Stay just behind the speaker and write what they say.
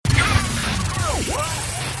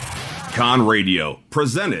Con Radio,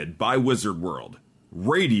 presented by Wizard World.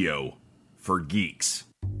 Radio for geeks.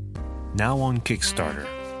 Now on Kickstarter,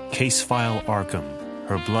 Case File Arkham,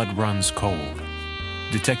 Her Blood Runs Cold.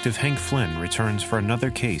 Detective Hank Flynn returns for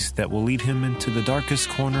another case that will lead him into the darkest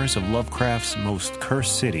corners of Lovecraft's most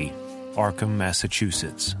cursed city, Arkham,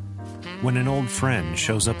 Massachusetts. When an old friend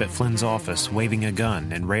shows up at Flynn's office waving a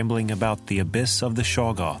gun and rambling about the abyss of the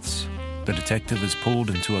Shoggoths, the detective is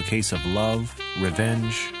pulled into a case of love,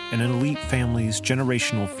 revenge, and an elite family's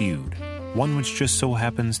generational feud, one which just so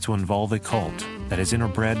happens to involve a cult that is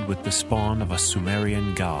interbred with the spawn of a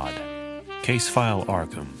Sumerian god. Case File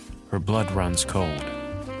Arkham, Her Blood Runs Cold.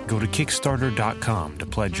 Go to Kickstarter.com to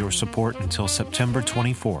pledge your support until September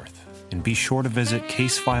 24th, and be sure to visit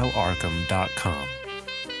CaseFileArkham.com.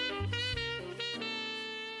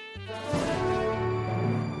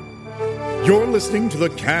 You're listening to the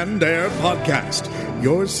Canned Air Podcast,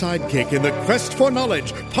 your sidekick in the quest for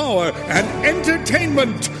knowledge, power, and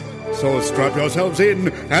entertainment. So strap yourselves in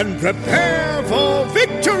and prepare for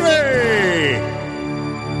victory!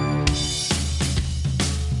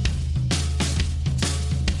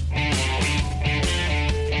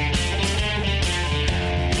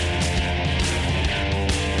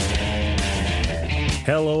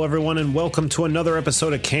 Hello, everyone, and welcome to another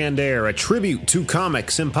episode of Canned Air, a tribute to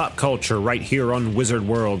comics and pop culture right here on Wizard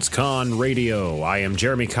World's Con Radio. I am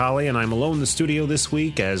Jeremy Colley, and I'm alone in the studio this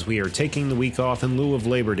week as we are taking the week off in lieu of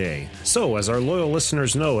Labor Day. So, as our loyal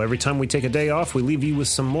listeners know, every time we take a day off, we leave you with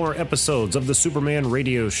some more episodes of the Superman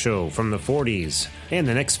radio show from the 40s. And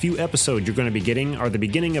the next few episodes you're going to be getting are the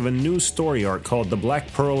beginning of a new story arc called The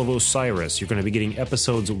Black Pearl of Osiris. You're going to be getting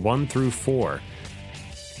episodes 1 through 4.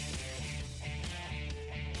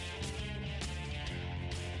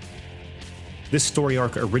 This story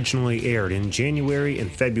arc originally aired in January and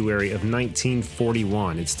February of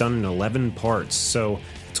 1941. It's done in 11 parts, so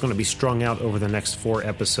it's going to be strung out over the next 4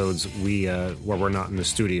 episodes where we're not in the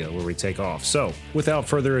studio, where we take off. So, without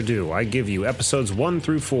further ado, I give you episodes 1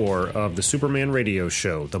 through 4 of the Superman radio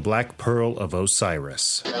show, The Black Pearl of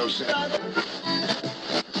Osiris.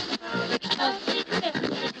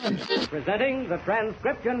 Presenting the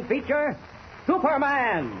transcription feature,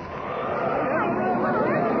 Superman!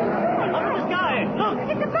 Look!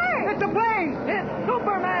 It's a bird! It's a plane! It's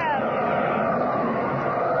Superman!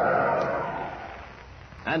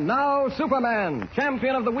 And now, Superman,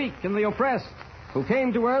 champion of the weak and the oppressed, who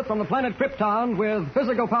came to Earth from the planet Krypton with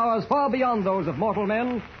physical powers far beyond those of mortal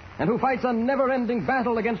men, and who fights a never-ending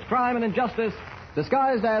battle against crime and injustice,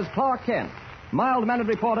 disguised as Clark Kent, mild-mannered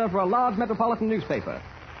reporter for a large metropolitan newspaper.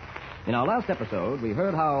 In our last episode, we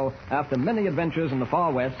heard how, after many adventures in the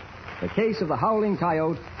far west, the case of the Howling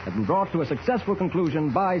Coyote had been brought to a successful conclusion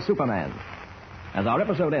by Superman. As our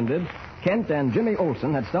episode ended, Kent and Jimmy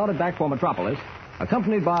Olsen had started back for Metropolis,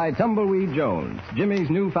 accompanied by Tumbleweed Jones, Jimmy's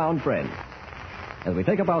newfound friend. As we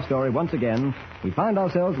take up our story once again, we find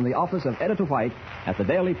ourselves in the office of Editor White at the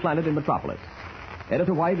Daily Planet in Metropolis.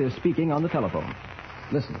 Editor White is speaking on the telephone.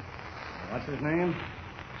 Listen. What's his name?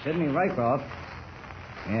 Sidney Rycroft.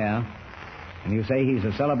 Yeah. And you say he's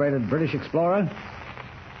a celebrated British explorer?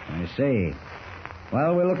 I see.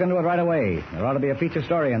 Well, we'll look into it right away. There ought to be a feature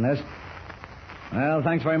story in this. Well,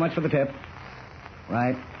 thanks very much for the tip.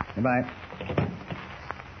 Right. Goodbye.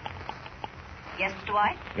 Yes, Mr.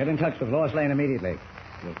 White? Get in touch with Lois Lane immediately.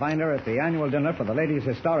 You'll find her at the annual dinner for the Ladies'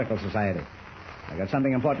 Historical Society. I got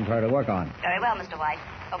something important for her to work on. Very well, Mr. White.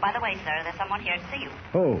 Oh, by the way, sir, there's someone here to see you.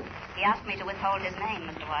 Who? He asked me to withhold his name,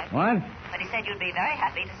 Mr. White. What? But he said you'd be very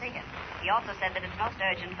happy to see him. He also said that it's most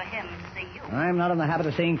urgent for him to see you. I'm not in the habit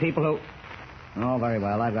of seeing people who... Oh, very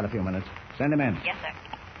well. I've got a few minutes. Send him in. Yes, sir.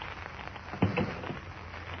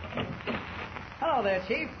 Hello there,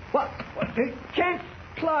 Chief. What? Kent?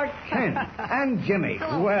 Clark Kent. And Jimmy.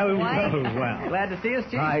 Hello, well, White. well, well. Glad to see us,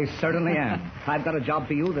 Chief. I certainly am. I've got a job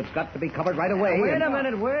for you that's got to be covered right away. Wait a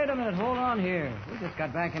minute. Hold on here. We just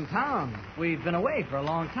got back in town. We've been away for a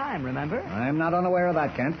long time, remember? I'm not unaware of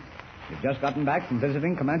that, Kent. You've just gotten back from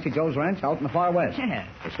visiting Comanche Joe's ranch out in the far west. Yes.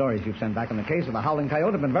 The stories you've sent back in the case of the Howling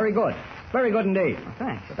Coyote have been very good. Very good indeed. Well,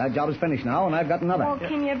 thanks. But that job is finished now, and I've got another. Oh,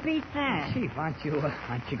 can you beat that? Chief, aren't you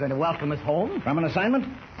going to welcome us home? From an assignment?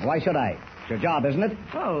 Why should I? It's your job, isn't it?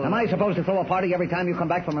 Oh. Am I supposed to throw a party every time you come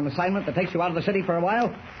back from an assignment that takes you out of the city for a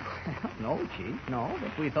while? No, Chief, no.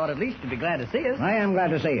 But we thought at least you'd be glad to see us. I am glad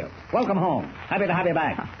to see you. Welcome home. Happy to have you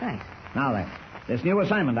back. Thanks. Now then, this new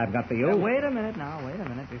assignment I've got for you... Wait a minute.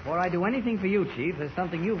 Before I do anything for you, Chief, there's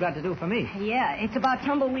something you've got to do for me. Yeah, it's about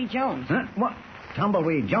Tumbleweed Jones. Huh? What?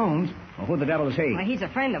 Tumbleweed Jones? Well, who the devil is he? Well, he's a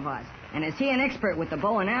friend of ours. And is he an expert with the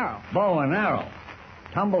bow and arrow? Bow and arrow.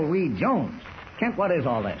 Tumbleweed Jones. Kent, what is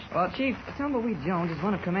all this? Well, Chief, Tumbleweed Jones is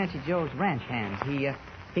one of Comanche Joe's ranch hands.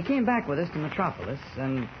 He came back with us to Metropolis,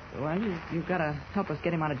 and, well, you've got to help us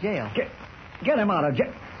get him out of jail. Get him out of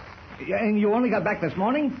jail? And you only got back this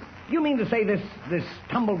morning? You mean to say this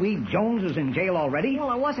Tumbleweed Jones is in jail already?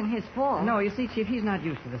 Well, it wasn't his fault. No, you see, Chief, he's not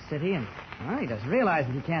used to the city, and well, he doesn't realize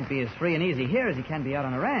that he can't be as free and easy here as he can be out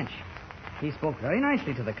on a ranch. He spoke very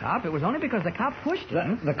nicely to the cop. It was only because the cop pushed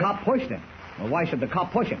him. The cop pushed him? Well, why should the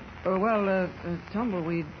cop push him?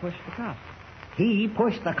 Tumbleweed pushed the cop. He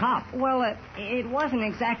pushed the cop? Well, it wasn't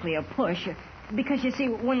exactly a push. Because, you see,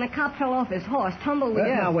 when the cop fell off his horse, Tumbleweed...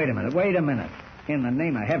 Now, wait a minute. In the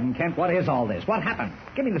name of heaven, Kent, what is all this? What happened?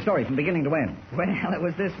 Give me the story from beginning to end. Well, it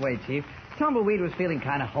was this way, Chief. Tumbleweed was feeling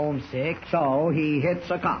kind of homesick. So he hits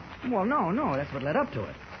a cop? Well, no, that's what led up to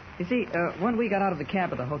it. You see, when we got out of the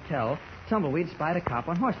cab at the hotel, Tumbleweed spied a cop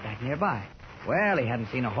on horseback nearby. Well, he hadn't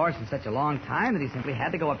seen a horse in such a long time that he simply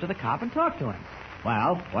had to go up to the cop and talk to him.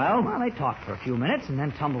 Well? Well, they talked for a few minutes, and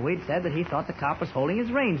then Tumbleweed said that he thought the cop was holding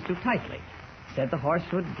his reins too tightly. Said the horse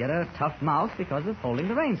would get a tough mouth because of holding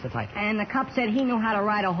the reins so tightly. And the cop said he knew how to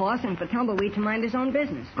ride a horse and for Tumbleweed to mind his own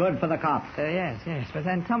business. Good for the cop. Yes. But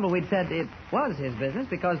then Tumbleweed said it was his business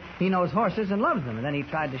because he knows horses and loves them. And then he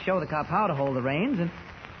tried to show the cop how to hold the reins, and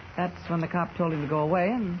that's when the cop told him to go away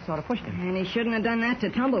and sort of pushed him. And he shouldn't have done that to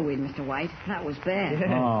Tumbleweed, Mr. White. That was bad.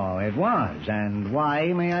 Yeah. Oh, it was. And why,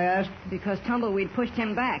 may I ask? Because Tumbleweed pushed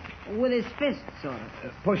him back with his fist, sort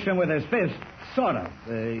of. Pushed him with his fist, sort of.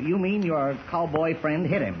 You mean your cowboy friend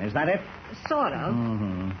hit him, is that it? Sort of.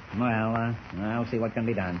 Mm-hmm. Well, I'll see what can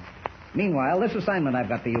be done. Meanwhile, this assignment I've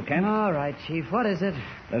got for you, Kent. All right, Chief. What is it?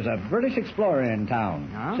 There's a British explorer in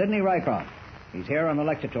town, Huh? Sidney Rycroft. He's here on the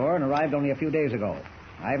lecture tour and arrived only a few days ago.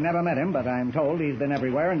 I've never met him, but I'm told he's been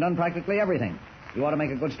everywhere and done practically everything. You ought to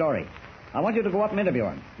make a good story. I want you to go up and interview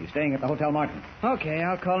him. He's staying at the Hotel Martin. Okay,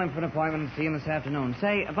 I'll call him for an appointment and see him this afternoon.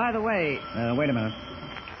 Say, by the way... Wait a minute.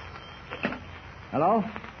 Hello?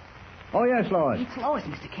 Oh, yes, Lois. It's Lois,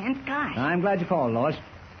 Mr. Kent. Gosh. I'm glad you called, Lois.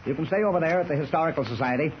 You can stay over there at the Historical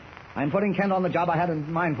Society. I'm putting Kent on the job I had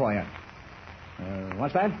in mind for you.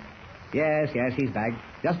 What's that? Yes, he's back.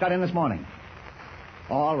 Just got in this morning.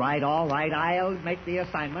 All right. I'll make the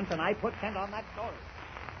assignment, and I put Kent on that story.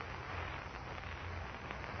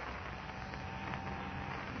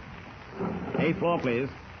 Eighth floor, please.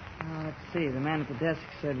 Let's see. The man at the desk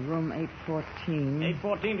said room 814.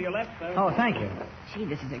 814 to your left, sir. Oh, thank you. Gee,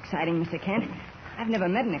 this is exciting, Mr. Kent. I've never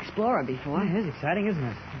met an explorer before. Well, it is exciting, isn't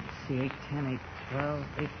it? Let's see. 810, 812,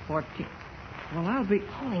 814. Well, I'll be...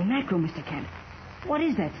 Holy mackerel, Mr. Kent. What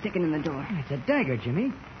is that sticking in the door? It's a dagger,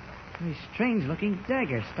 Jimmy. Very strange-looking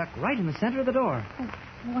dagger stuck right in the center of the door.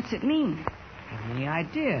 What's it mean? Haven't any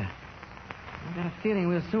idea. I've got a feeling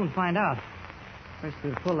we'll soon find out. First,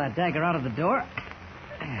 we'll pull that dagger out of the door.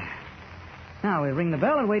 Now, we'll ring the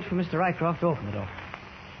bell and wait for Mr. Rycroft to open the door.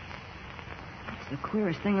 It's the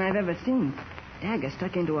queerest thing I've ever seen. Dagger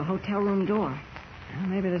stuck into a hotel room door. Well,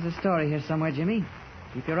 maybe there's a story here somewhere, Jimmy.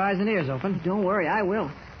 Keep your eyes and ears open. Don't worry, I will.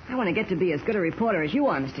 I want to get to be as good a reporter as you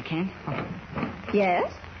are, Mr. Kent.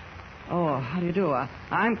 Yes? Oh, how do you do?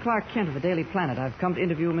 I'm Clark Kent of the Daily Planet. I've come to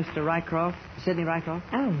interview Mr. Rycroft, Sidney Rycroft.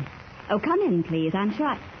 Oh, come in, please. I'm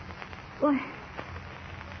sure.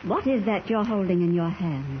 What is that you're holding in your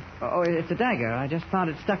hand? Oh, it's a dagger. I just found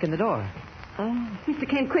it stuck in the door. Oh. Mr.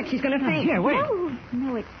 Kent, quick, she's going to faint. Here, wait.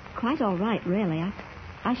 No, it's quite all right, really.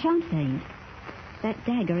 I shan't faint. That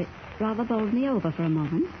dagger, it rather bowled me over for a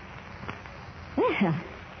moment. Well,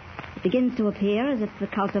 it begins to appear as if the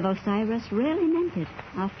cult of Osiris really meant it,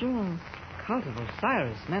 after all. Cult of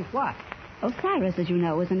Osiris meant what? Osiris, as you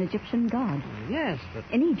know, is an Egyptian god. Yes, but...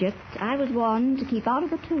 In Egypt, I was warned to keep out of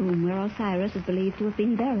the tomb where Osiris is believed to have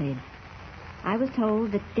been buried. I was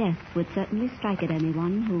told that death would certainly strike at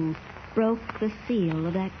anyone who broke the seal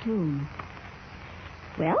of that tomb.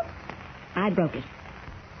 Well, I broke it.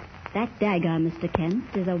 That dagger, Mr. Kent,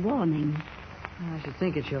 is a warning. I should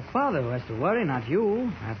think it's your father who has to worry, not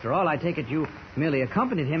you. After all, I take it you merely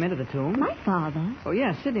accompanied him into the tomb. My father? Oh,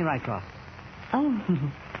 yes, Sidney Rycroft.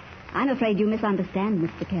 Oh, I'm afraid you misunderstand,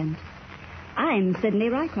 Mr. Kent. I'm Sidney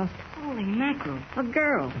Rycroft. Holy mackerel, a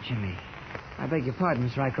girl. Jimmy, I beg your pardon,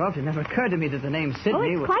 Miss Rycroft. It never occurred to me that the name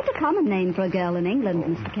Sidney... Oh, it's quite a common name for a girl in England,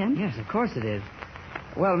 Mr. Kent. Yes, of course it is.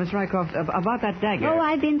 Well, Miss Rycroft, about that dagger... Oh,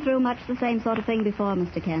 I've been through much the same sort of thing before,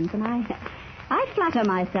 Mr. Kent, and I flatter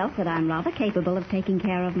myself that I'm rather capable of taking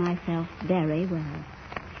care of myself very well.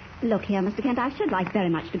 Look here, Mr. Kent, I should like very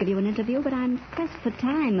much to give you an interview, but I'm pressed for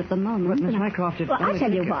time at the moment. But, Miss Rycroft... Well, I'll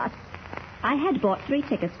tell you what. I had bought 3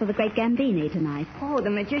 tickets for the Great Gambini tonight. Oh, the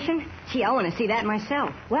magician? Gee, I want to see that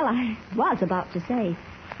myself. Well, I was about to say,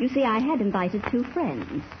 You see, I had invited 2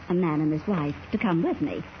 friends, a man and his wife, to come with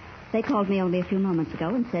me. They called me only a few moments ago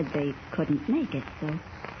and said they couldn't make it, so...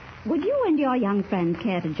 Would you and your young friend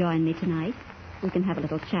care to join me tonight? We can have a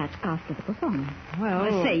little chat after the performance.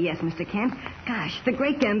 Well, say yes, Mr. Kent. Gosh, the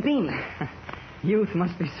great Gambini. Youth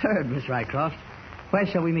must be served, Miss Rycroft. Where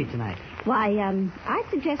shall we meet tonight? Why, I'd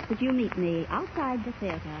suggest that you meet me outside the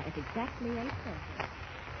theater at exactly 8:30.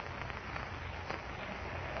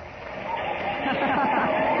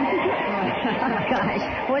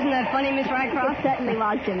 Gosh, wasn't that funny, Miss Rycroft? It certainly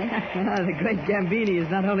was, Jimmy. The great Gambini is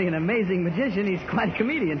not only an amazing magician, he's quite a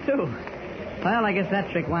comedian, too. Well, I guess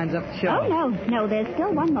that trick winds up the show. Oh, no, there's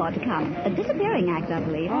still one more to come. A disappearing act, I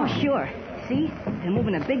believe. Oh, sure. See? They're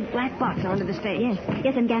moving a big black box onto the stage.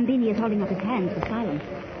 Yes, and Gambini is holding up his hands for silence.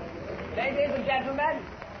 Ladies and gentlemen,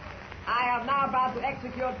 I am now about to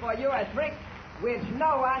execute for you a trick which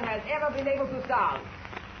no one has ever been able to solve.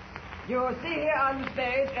 You see here on the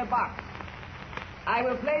stage a box. I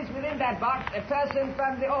will place within that box a person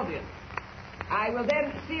from the audience. I will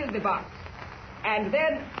then seal the box. And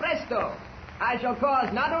then, presto, I shall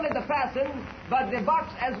cause not only the person, but the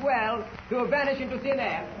box as well, to vanish into thin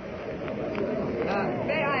air.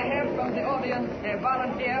 May I have from the audience a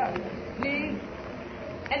volunteer, please?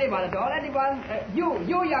 Anyone at all, anyone?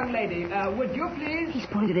 You young lady, would you please? He's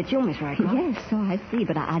pointed at you, Miss Rycroft. Yes, so I see,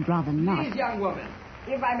 but I'd rather not. Please, young woman.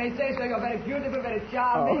 If I may say so, you're very beautiful, very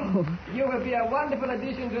charming. Oh. You will be a wonderful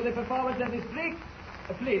addition to the performance of this trick.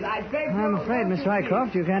 Please, I beg you. I'm afraid, Miss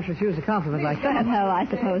Rycroft, you can't refuse a compliment like that. No, I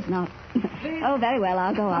suppose not. Oh, very well,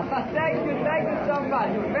 I'll go up. Thank you so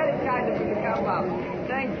much. You're very kind of you to come up.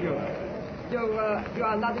 Thank you. You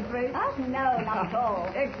are not afraid? Oh, no, not at all.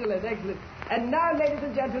 Excellent. And now, ladies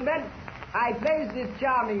and gentlemen, I place this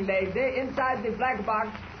charming lady inside the black box.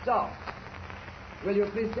 So, will you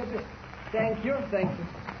please step in? Thank you.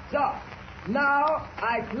 So, now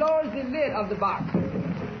I close the lid of the box.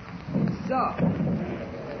 So.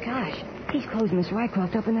 Gosh, he's closing Miss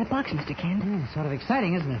Rycroft up in that box, Mr. Kent. Sort of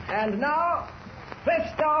exciting, isn't it? And now,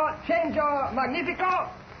 presto, changeo, magnifico.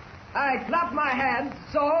 I clap my hands,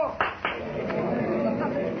 so...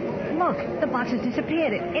 Look, the box has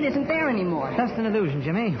disappeared. It isn't there anymore. Just an illusion,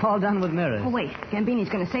 Jimmy. All done with mirrors. Oh, wait. Gambini's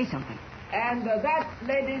going to say something. And that,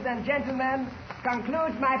 ladies and gentlemen,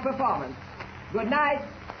 concludes my performance. Good night.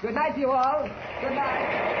 Good night to you all. Good night.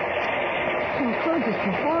 Concludes his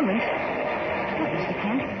performance? Look, Mr.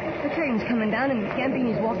 Kent, the curtain's coming down and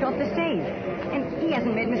Gambini's walked off the stage. And he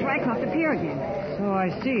hasn't made Miss Rycroft appear again. So I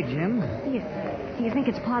see, Jim. Do you think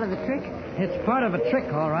it's part of the trick? It's part of a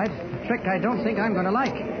trick, all right. A trick I don't think I'm going to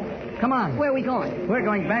like. Come on. Where are we going? We're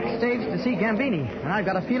going backstage to see Gambini. And I've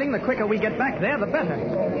got a feeling the quicker we get back there, the better.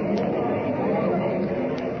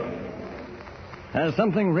 Has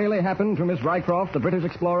something really happened to Miss Rycroft, the British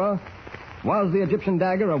explorer? Was the Egyptian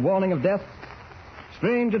dagger a warning of death?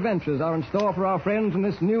 Strange adventures are in store for our friends in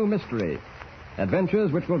this new mystery.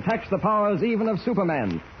 Adventures which will tax the powers even of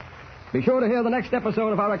Superman. Be sure to hear the next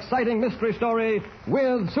episode of our exciting mystery story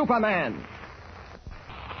with Superman.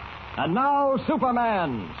 And now,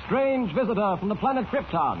 Superman, strange visitor from the planet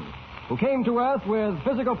Krypton, who came to Earth with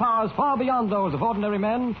physical powers far beyond those of ordinary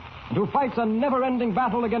men, and who fights a never-ending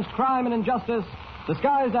battle against crime and injustice,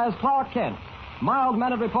 disguised as Clark Kent,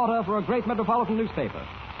 mild-mannered reporter for a great metropolitan newspaper.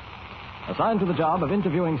 Assigned to the job of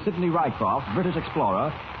interviewing Sidney Rycroft, British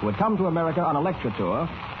explorer, who had come to America on a lecture tour,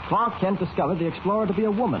 Clark Kent discovered the explorer to be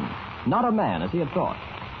a woman, not a man as he had thought.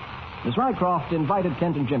 Miss Rycroft invited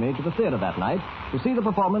Kent and Jimmy to the theater that night to see the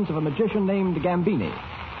performance of a magician named Gambini.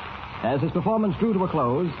 As his performance drew to a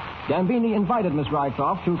close, Gambini invited Miss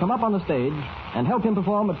Rycroft to come up on the stage and help him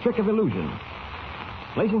perform a trick of illusion.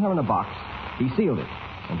 Placing her in a box, he sealed it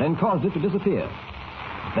and then caused it to disappear.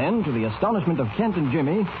 Then, to the astonishment of Kent and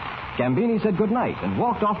Jimmy, Gambini said goodnight and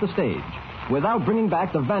walked off the stage without bringing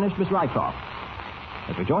back the vanished Miss Rycroft.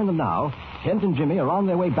 As we join them now, Kent and Jimmy are on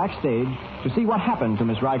their way backstage to see what happened to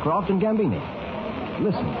Miss Rycroft and Gambini.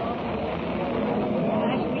 Listen.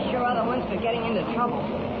 I should be sure other ones for getting into trouble.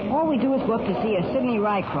 All we do is go up to see a Sidney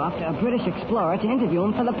Rycroft, a British explorer, to interview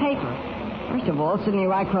him for the paper. First of all, Sidney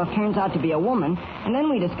Rycroft turns out to be a woman, and then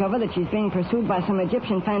we discover that she's being pursued by some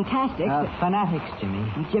Egyptian fanatics, Jimmy.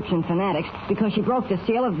 Egyptian fanatics, because she broke the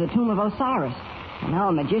seal of the tomb of Osiris. And now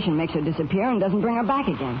a magician makes her disappear and doesn't bring her back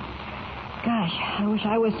again. Gosh, I wish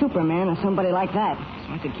I was Superman or somebody like that,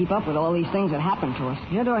 so I could keep up with all these things that happen to us.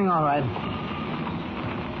 You're doing all right.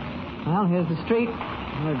 Well, here's the street.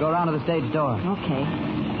 We'll go around to the stage door. Okay.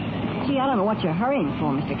 Gee, I don't know what you're hurrying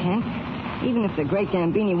for, Mr. Kent. Even if the great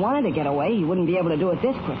Gambini wanted to get away, he wouldn't be able to do it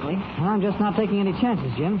this quickly. Well, I'm just not taking any chances,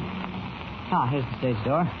 Jim. Here's the stage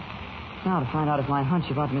door. Now to find out if my hunch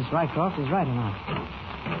about Miss Rycroft is right or not.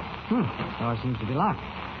 Door seems to be locked.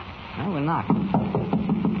 Well, we'll knock.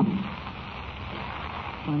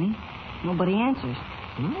 Funny. Nobody answers.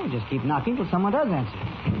 We'll just keep knocking till someone does answer.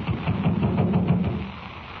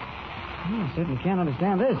 I certainly can't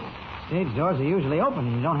understand this. Stage doors are usually open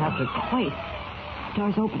and you don't have to... Wait. The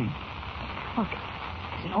door's opening. Look.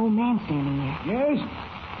 There's an old man standing there. Yes?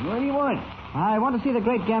 What do you want? I want to see the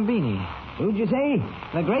great Gambini. Who'd you say?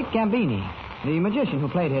 The great Gambini. The magician who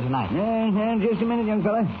played here tonight. Now, just a minute, young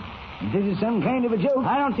fella. This is some kind of a joke.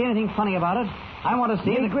 I don't see anything funny about it. I want to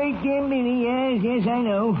see the great Gambini. Yes, I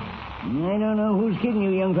know. I don't know who's kidding you,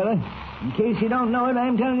 young fella. In case you don't know it,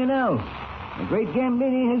 I'm telling you now. The great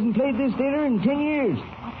Gambini hasn't played this theater in 10 years.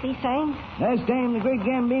 What's he saying? Last time the great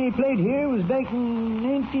Gambini played here was back in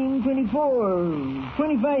 1924,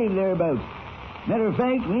 25 thereabouts. Matter of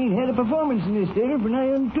fact, we ain't had a performance in this theater for nigh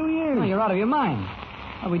on 2 years. Oh, you're out of your mind.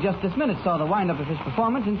 Well, we just this minute saw the wind-up of his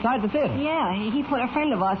performance inside the theater. Yeah, he put a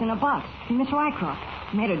friend of ours in a box, Miss Rycroft.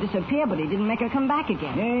 Made her disappear, but he didn't make her come back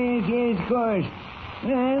again. Yes, of course.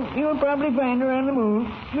 Well, you'll probably find her on the moon.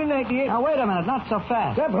 Good night, dear. Now, wait a minute. Not so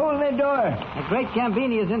fast. Stop holding that door. The great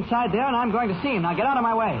Gambini is inside there, and I'm going to see him. Now, get out of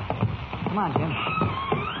my way. Come on, Jim.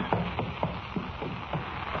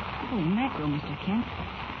 Holy mackerel, Mr. Kent.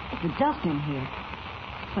 It's the dust in here.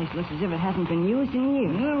 This place looks as if it hasn't been used in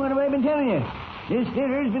years. Well, what have I been telling you? This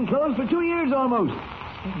theater's been closed for 2 years almost.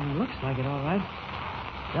 It looks like it, all right.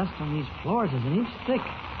 Dust on these floors is an inch thick.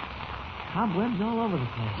 Cobwebs all over the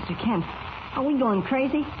place. Mr. Kent, are we going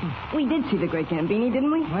crazy? We did see the great Gambini,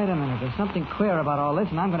 didn't we? Wait a minute. There's something queer about all this,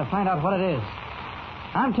 and I'm going to find out what it is.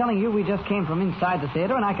 I'm telling you, we just came from inside the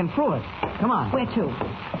theater, and I can prove it. Come on. Where to?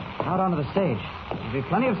 Out onto the stage. There'll be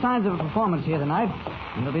plenty of signs of a performance here tonight,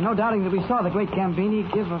 and there'll be no doubting that we saw the great Gambini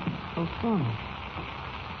give a performance.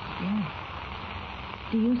 Yeah.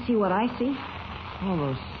 Do you see what I see? All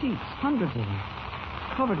those seats, hundreds of them,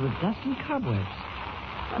 covered with dust and cobwebs.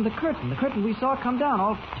 And the curtain we saw come down,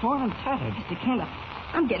 all torn and tattered. Mr. Kent,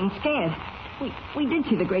 I'm getting scared. We did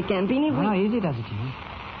see the great Gambini. How easy does it, Jimmy?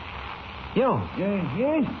 You.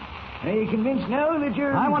 Yes? Are you convinced now that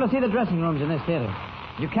you're... I want to see the dressing rooms in this theater.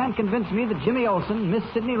 You can't convince me that Jimmy Olsen, Miss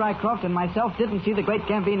Sidney Rycroft, and myself didn't see the great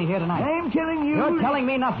Gambini here tonight. I'm telling you... You're telling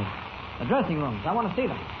me nothing. The dressing rooms, I want to see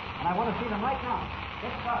them. And I want to see them right now.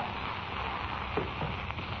 Get started.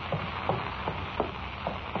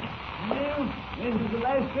 This is the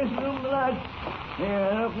last dressing room of the lot. Here,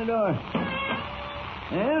 I'll open the door.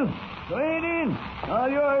 Well, go ahead in. All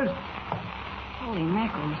yours. Holy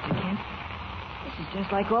mackerel, Mr. Kent. This is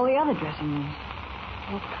just like all the other dressing rooms.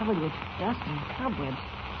 All covered with dust and cobwebs.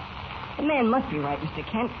 The man must be right, Mr.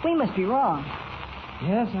 Kent. We must be wrong.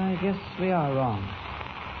 Yes, I guess we are wrong.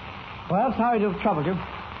 Well, sorry to have troubled you.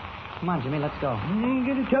 Come on, Jimmy, let's go. I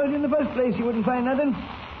could have told you in the first place you wouldn't find nothing.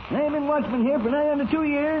 I've been watchman here for nigh under 2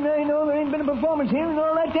 years, and I know there ain't been a performance here in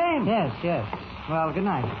all that time. Yes. Well, good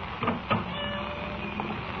night.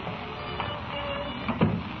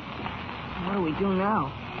 What do we do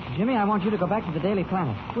now? Jimmy, I want you to go back to the Daily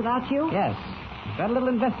Planet. Without you? Yes. You've got a little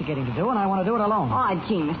investigating to do, and I want to do it alone. Oh,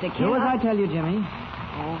 gee, Mr. Kent. Do as I tell you, Jimmy.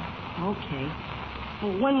 Oh, okay.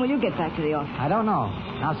 Well, when will you get back to the office? I don't know.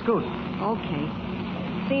 Now, scoot. Okay.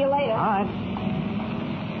 See you later. All right.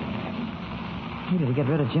 I hated to get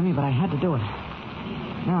rid of Jimmy, but I had to do it.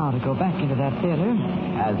 Now, to go back into that theater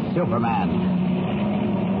as Superman.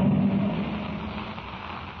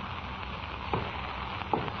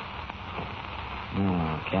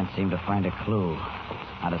 Can't seem to find a clue.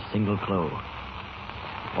 Not a single clue.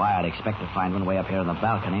 Why I'd expect to find one way up here on the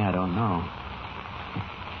balcony, I don't know.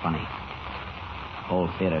 Funny. The whole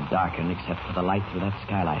theater darkened except for the light through that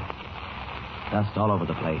skylight. Dust all over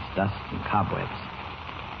the place. Dust and cobwebs.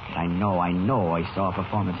 Yet I know I saw a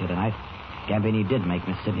performance here tonight. Gambini did make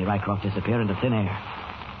Miss Sidney Rycroft disappear into thin air.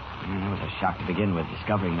 It was a shock to begin with,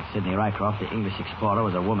 discovering that Sidney Rycroft, the English explorer,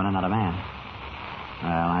 was a woman and not a man.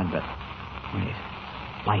 Well, I'd bet... Wait.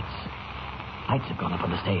 Lights. Lights have gone up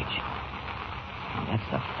on the stage. Now, that's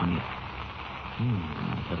the funny...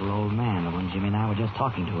 That little old man, the one Jimmy and I were just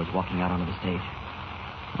talking to, is walking out onto the stage.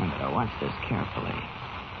 I better watch this carefully.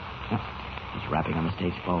 Oh, he's rapping on the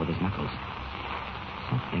stage floor with his knuckles.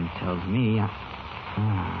 Something tells me... a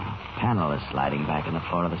panel is sliding back in the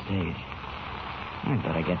floor of the stage. I'd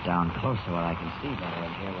better get down closer where I can see better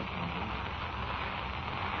and hear what's going on.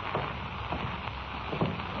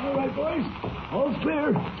 All right, boys. All's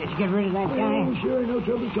clear. Did you get rid of that guy? Oh, sure, no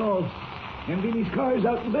trouble at all. Gambini's car's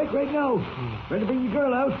out in the back right now. Try to bring the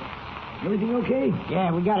girl out. Everything okay?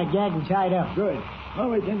 Yeah, we got a gag and tied up. Good. All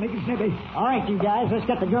right, then, make it snippy. All right, you guys, let's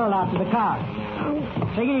get the girl out to the car.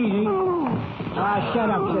 Take it easy. Shut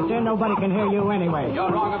up, sister. Nobody can hear you anyway.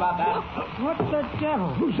 You're wrong about that. What the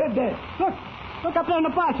devil? Who said that? Look up there in the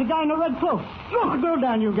box, the guy in the red cloak. Look, the girl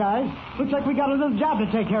down, you guys. Looks like we got a little job to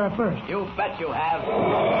take care of first. You bet you have.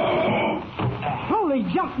 Holy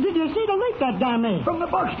jump. Did you see the leak that damn made? From the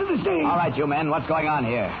box to the stage. All right, you men, what's going on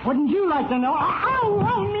here? Wouldn't you like to know?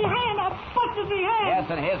 Ow, me hand. I busted me hand. Yes,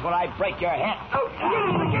 and here's where I break your head.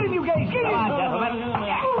 Get him, you guys. Get him. Come on, gentlemen.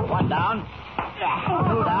 One down.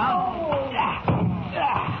 Two down.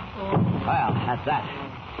 Well, that's that.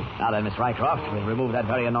 Now then, Miss Rycroft, we'll remove that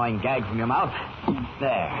very annoying gag from your mouth.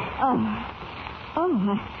 There. I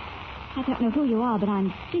don't know who you are, but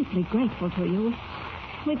I'm deeply grateful to you.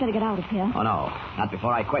 We'd better get out of here. Oh, no. Not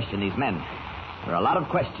before I question these men. There are a lot of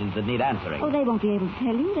questions that need answering. Oh, they won't be able to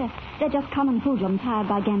tell you. They're just common hoodlums hired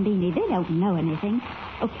by Gambini. They don't know anything.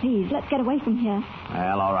 Oh, please, let's get away from here.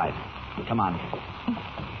 Well, all right. Come on.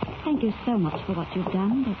 Thank you so much for what you've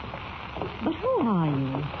done, but who are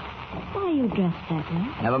you? Why are you dressed that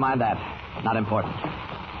way? Never mind that. Not important.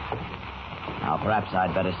 Now, perhaps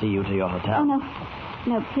I'd better see you to your hotel. Oh, no.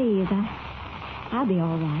 No, please. I'll be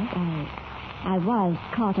all right. I was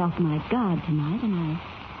caught off my guard tonight, and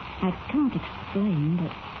I can't explain,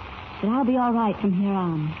 but I'll be all right from here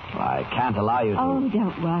on. Well, I can't allow you to... Oh,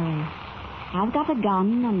 don't worry. I've got a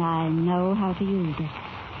gun, and I know how to use it.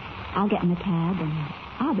 I'll get in a cab, and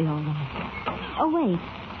I'll be all right. Oh, wait.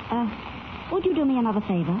 Would you do me another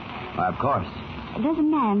favor? Why, of course. There's a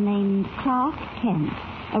man named Clark Kent,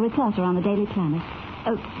 a reporter on the Daily Planet.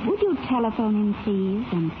 Would you telephone him, please,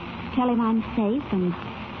 and tell him I'm safe and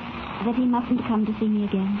that he mustn't come to see me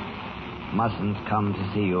again? Mustn't come to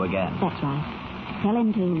see you again. That's right. Tell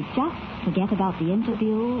him to just forget about the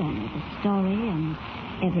interview and the story and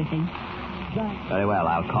everything. Very well,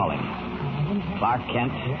 I'll call him. Clark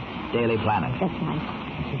Kent, Daily Planet. That's right.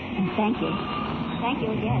 Thank you. Thank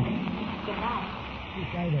you again. Good night.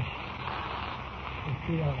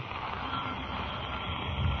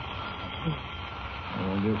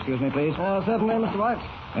 Will you excuse me, please? Certainly, Mr. White.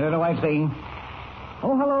 Here to White speaking.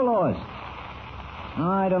 Oh, hello, Lois.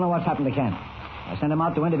 I don't know what's happened to Kent. I sent him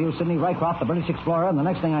out to interview Sidney Rycroft, the British explorer, and the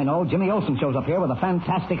next thing I know, Jimmy Olsen shows up here with a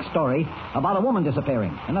fantastic story about a woman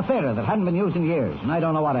disappearing in a theater that hadn't been used in years, and I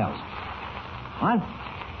don't know what else. What?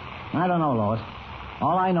 I don't know, Lois.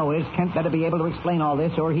 All I know is Kent better be able to explain all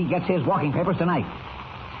this, or he gets his walking papers tonight.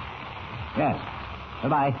 Yes.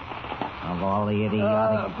 Goodbye. Of all the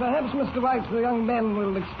idiotic... Perhaps, Mr. White, the young man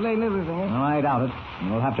will explain everything. Eh? No, I doubt it.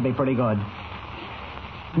 It'll have to be pretty good.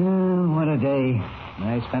 What a day.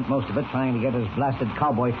 I spent most of it trying to get his blasted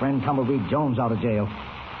cowboy friend Tumbleweed Jones out of jail.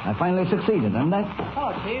 I finally succeeded, and that...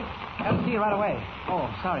 Hello, Chief. Got to see you right away. Oh,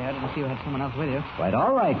 sorry, I didn't see you had someone else with you. Quite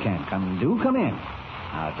all right, Kent. Come in.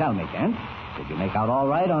 Now, tell me, Kent, did you make out all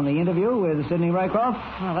right on the interview with Sidney Rycroft?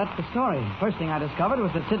 Well, that's the story. First thing I discovered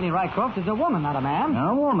was that Sidney Rycroft is a woman, not a man.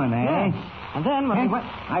 A woman, eh? Yes. And then when Kent, we went...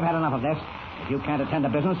 I've had enough of this. If you can't attend to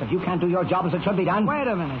business, if you can't do your job as it should be done... Wait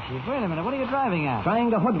a minute, Chief. Wait a minute. What are you driving at?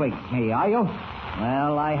 Trying to hoodwink me, are you?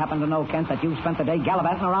 Well, I happen to know, Kent, that you spent the day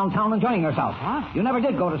gallivanting around town enjoying yourself. What? You never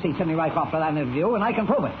did go to see Sidney Rycroft for that interview, and I can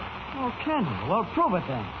prove it. Oh, can you? Well, prove it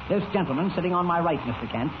then. This gentleman sitting on my right,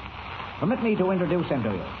 Mr. Kent. Permit me to introduce him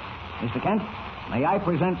to you. Mr. Kent, may I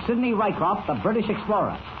present Sidney Rycroft, the British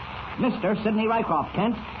explorer. Mr. Sidney Rycroft,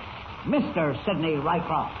 Kent. Mr. Sidney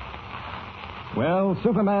Rycroft. Well,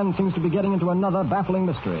 Superman seems to be getting into another baffling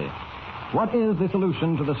mystery. What is the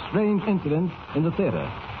solution to the strange incident in the theater?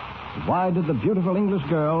 Why did the beautiful English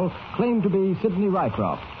girl claim to be Sidney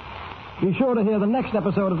Rycroft? Be sure to hear the next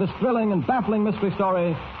episode of this thrilling and baffling mystery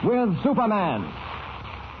story with Superman.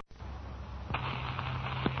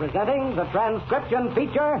 Presenting the transcription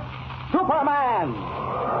feature, Superman.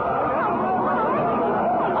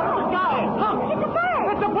 Guys, look, it's a plane.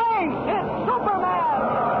 It's a plane. It's Superman.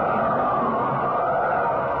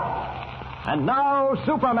 And now,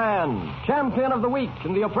 Superman, champion of the weak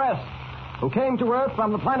and the oppressed, who came to Earth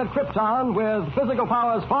from the planet Krypton with physical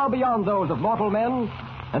powers far beyond those of mortal men,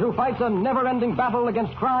 and who fights a never-ending battle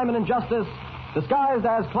against crime and injustice, disguised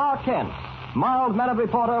as Clark Kent, mild-mannered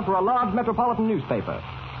reporter for a large metropolitan newspaper.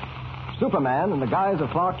 Superman, in the guise of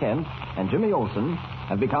Clark Kent, and Jimmy Olsen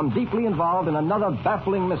have become deeply involved in another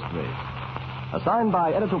baffling mystery. Assigned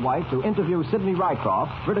by Editor White to interview Sidney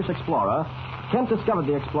Rycroft, British explorer, Kent discovered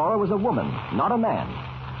the explorer was a woman, not a man.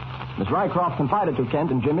 Miss Rycroft confided to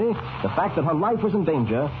Kent and Jimmy the fact that her life was in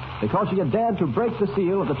danger because she had dared to break the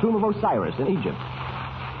seal of the tomb of Osiris in Egypt.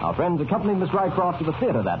 Our friends accompanied Miss Rycroft to the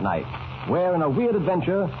theater that night, where, in a weird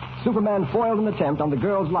adventure, Superman foiled an attempt on the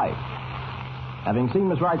girl's life. Having seen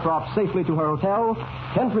Miss Rycroft safely to her hotel,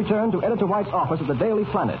 Kent returned to Editor White's office at the Daily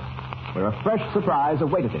Planet, where a fresh surprise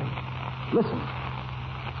awaited him. Listen.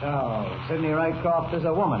 So, Sidney Rycroft is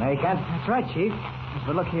a woman, eh, Kent? That's right, Chief.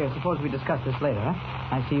 But look here, suppose we discuss this later, huh?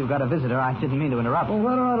 I see you've got a visitor. I didn't mean to interrupt. Well,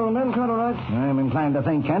 all right, old man, quite all right. I'm inclined to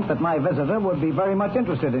think, Kent, that my visitor would be very much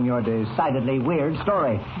interested in your decidedly weird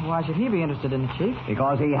story. Why should he be interested in it, Chief?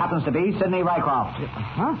 Because he happens to be Sidney Rycroft.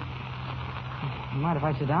 Huh? You mind if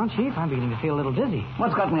I sit down, Chief? I'm beginning to feel a little dizzy.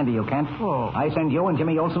 What's gotten into you, Kent? Oh. I send you and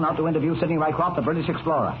Jimmy Olsen out to interview Sidney Rycroft, the British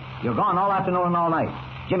explorer. You're gone all afternoon and all night.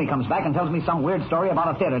 Jimmy comes back and tells me some weird story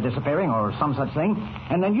about a theater disappearing or some such thing,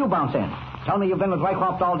 and then you bounce in. Tell me you've been with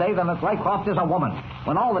Rycroft all day, then that Rycroft is a woman.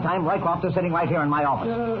 When all the time Rycroft is sitting right here in my office.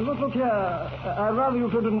 Look here. I'd rather you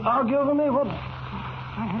didn't argue over me. What?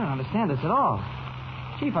 I don't understand this at all.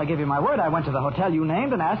 Chief, I give you my word. I went to the hotel you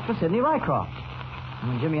named and asked for Sidney Rycroft.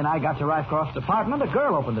 And when Jimmy and I got to Rycroft's apartment, a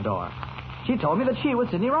girl opened the door. She told me that she was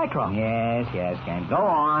Sidney Rycroft. Yes, Kent. Go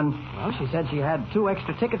on. Well, she said she had 2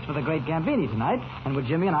 extra tickets for the great Gambini tonight, and would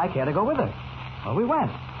Jimmy and I care to go with her? Well, we went.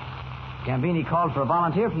 Gambini called for a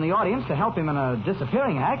volunteer from the audience to help him in a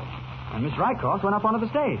disappearing act, and Miss Rycroft went up onto the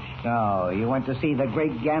stage. So, you went to see the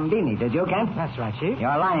great Gambini, did you, Kent? That's right, Chief.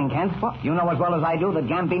 You're lying, Kent. What? You know as well as I do that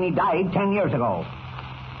Gambini died 10 years ago.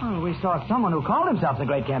 Well, we saw someone who called himself the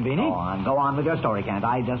great Gambini. Go on with your story, Kent.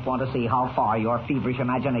 I just want to see how far your feverish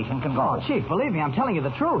imagination can go. Oh, Chief, believe me, I'm telling you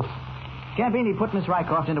the truth. Gambini put Miss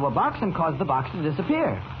Rycroft into a box and caused the box to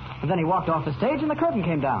disappear. And then he walked off the stage and the curtain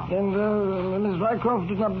came down. And Miss Rycroft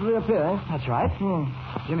did not reappear, eh? That's right.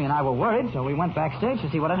 Jimmy and I were worried, so we went backstage to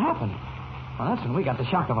see what had happened. Well, that's when we got the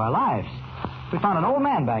shock of our lives. We found an old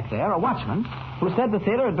man back there, a watchman, who said the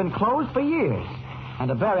theater had been closed for years. And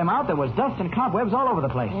to bear him out, there was dust and cobwebs all over the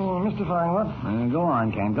place. Mystifying, what? Go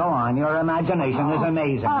on, Kent, go on. Your imagination is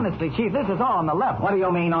amazing. Honestly, Chief, this is all on the level. What do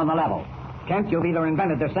you mean on the level? Kent, you've either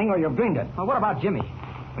invented this thing or you've dreamed it. Well, what about Jimmy?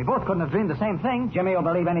 We both couldn't have dreamed the same thing. Jimmy will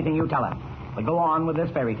believe anything you tell him. But go on with this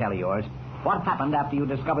fairy tale of yours. What happened after you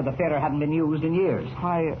discovered the theater hadn't been used in years?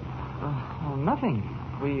 Why, nothing.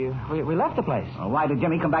 We left the place. Well, why did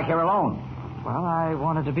Jimmy come back here alone? Well, I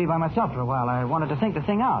wanted to be by myself for a while. I wanted to think the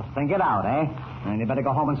thing out. Think it out, eh? And you better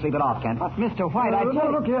go home and sleep it off, Kent. But, Mr. White,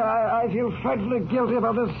 Look here, I feel frightfully guilty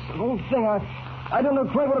about this whole thing. I don't know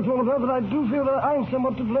quite what it's all about, but I do feel that I'm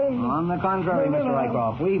somewhat to blame. On the contrary, Mr.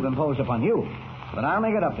 Rycroft, we've imposed upon you. But I'll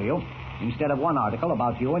make it up to you. Instead of one article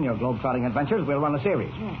about you and your globe-trotting adventures, we'll run a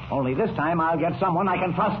series. Only this time I'll get someone I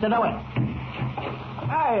can trust to do it.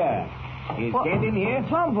 Hiya. Is Kent in here?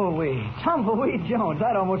 Tumbleweed Jones.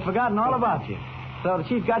 I'd almost forgotten all about you. So the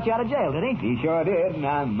chief got you out of jail, did he? He sure did, and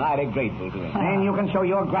I'm mighty grateful to him. And you can show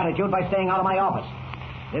your gratitude by staying out of my office.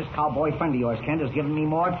 This cowboy friend of yours, Kent, has given me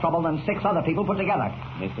more trouble than 6 other people put together.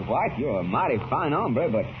 Mr. White, you're a mighty fine hombre,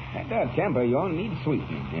 but that temper of yours needs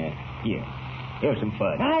sweetening. Here's some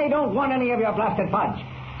fudge. I don't want any of your blasted fudge.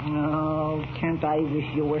 Oh, Kent, I wish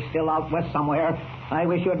you were still out west somewhere. I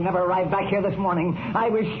wish you'd never arrived back here this morning. I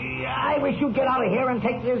wish you'd get out of here and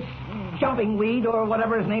take this jumping weed or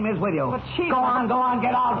whatever his name is with you. But, Chief... Go on,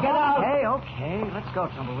 get out. Okay. Let's go,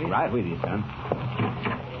 Tumbleweed. Right with you, son.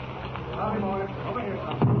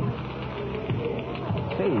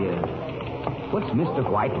 Say, what's Mr.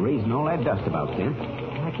 White raising all that dust about, Kent?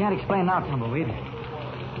 I can't explain now, Tumbleweed.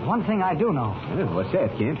 One thing I do know. Well, what's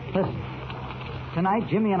that, Kent? Listen. Tonight,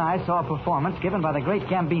 Jimmy and I saw a performance given by the great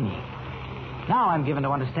Gambini. Now I'm given to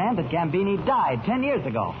understand that Gambini died 10 years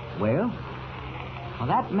ago. Well,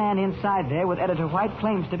 that man inside there with Editor White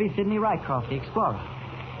claims to be Sidney Rycroft, the explorer.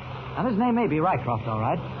 Now, his name may be Rycroft, all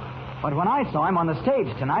right. But when I saw him on the stage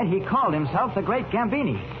tonight, he called himself the great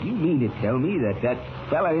Gambini. You mean to tell me that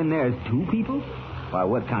fella in there is 2 people? Why,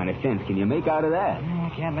 what kind of sense can you make out of that?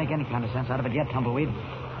 I can't make any kind of sense out of it yet, Tumbleweed.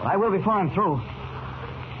 But I will before I'm through.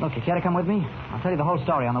 Look, you care to come with me? I'll tell you the whole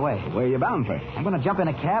story on the way. Where are you bound for? I'm going to jump in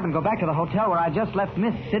a cab and go back to the hotel where I just left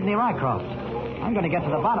Miss Sidney Rycroft. I'm going to get to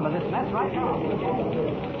the bottom of this mess right now.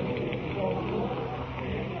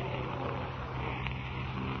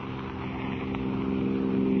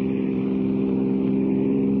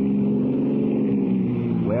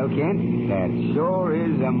 Well, Kent, that sure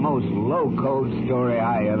is the most low-code story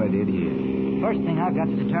I ever did hear. First thing I've got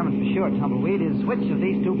to determine for sure, Tumbleweed, is which of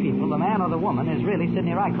these 2 people, the man or the woman, is really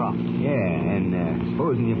Sidney Rycroft. Yeah, and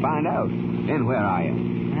supposing you find out, then where are you?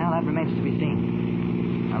 Well, that remains to be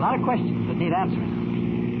seen. A lot of questions that need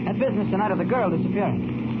answering. That business tonight of the girl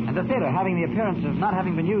disappearing, and the theater having the appearance of not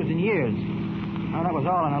having been used in years. Well, that was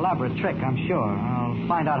all an elaborate trick, I'm sure. I'll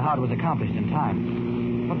find out how it was accomplished in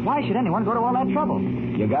time. But why should anyone go to all that trouble?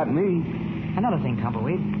 You got me. Another thing,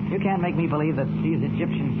 Tumbleweed. You can't make me believe that these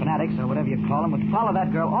Egyptian fanatics, or whatever you call them, would follow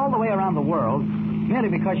that girl all the way around the world merely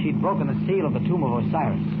because she'd broken the seal of the tomb of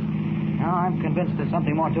Osiris. No, I'm convinced there's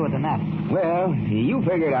something more to it than that. Well, you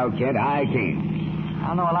figure it out, Kent. I can't.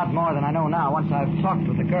 I'll know a lot more than I know now once I've talked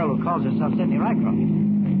with the girl who calls herself Sidney Rycroft.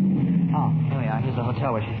 Oh, here we are. Here's the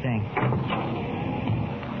hotel where she's staying.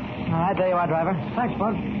 All right, there you are, driver. Thanks,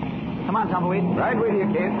 Bud. Come on, Tumbleweed. Right with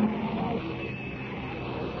you, Kent.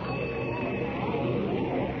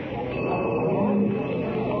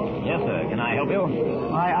 Yes, sir. Can I help you?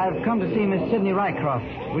 I've come to see Miss Sidney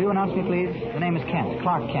Rycroft. Will you announce me, please? The name is Kent.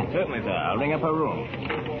 Clark Kent. Certainly, sir. I'll ring up her room.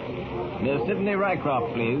 Miss Sidney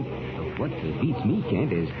Rycroft, please. What beats me,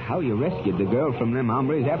 Kent, is how you rescued the girl from them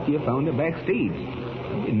hombres after you found her backstage.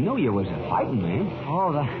 I didn't know you was a fighting man.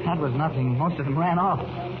 Oh, that was nothing. Most of them ran off.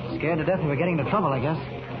 Scared to death they were getting into trouble, I guess.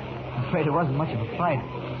 I'm afraid it wasn't much of a fight.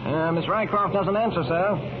 Miss Rycroft doesn't answer,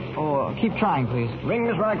 sir. Oh, keep trying, please. Ring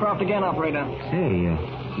Miss Rycroft again, operator. Say,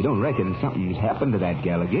 you don't reckon something's happened to that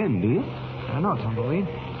gal again, do you? I don't know, Tumbleweed.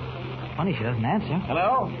 Funny she doesn't answer.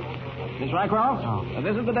 Hello? Miss Rycroft? Oh.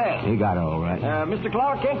 This is the desk. They got her all right. Mr.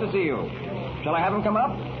 Clark Kent to see you. Shall I have him come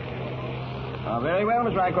up? Very well,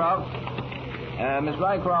 Miss Rycroft. Miss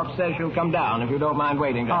Rycroft says she'll come down if you don't mind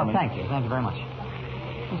waiting, gentlemen. Oh, thank you. Thank you very much.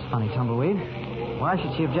 That's funny, Tumbleweed. Why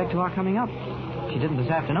should she object to our coming up? She didn't this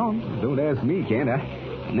afternoon. Don't ask me, Kent.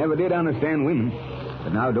 I never did understand women.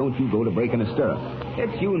 But now don't you go to breaking a stirrup.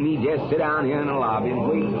 It's you and me just sit down here in the lobby and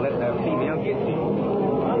wait and let the female get to you.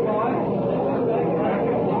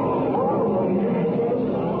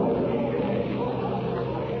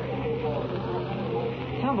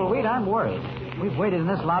 Tumbleweed, I'm worried. We've waited in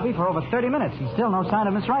this lobby for over 30 minutes and still no sign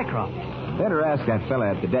of Miss Rycroft. Better ask that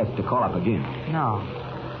fella at the desk to call up again.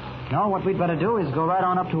 No, what we'd better do is go right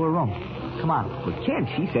on up to her room. Come on. But Kent,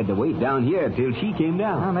 she said to wait down here till she came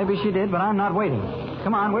down. Well, maybe she did, but I'm not waiting.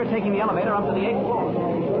 Come on, we're taking the elevator up to the 8th floor.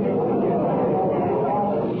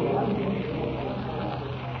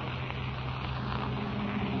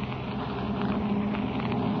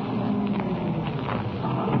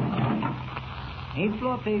 Eighth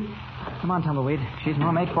floor, please. Come on, Tumbleweed. She's in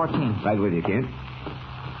room 814. Right with you, Kent.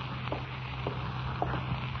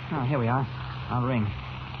 Oh, here we are. I'll ring.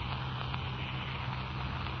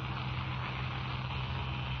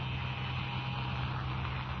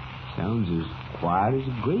 Sounds as quiet as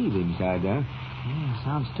a grave inside there. Yeah,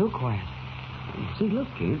 sounds too quiet. See, look,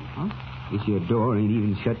 Kent. Huh? This your door ain't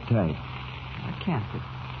even shut tight. I can't, but...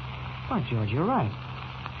 Why, George, you're right.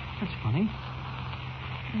 That's funny.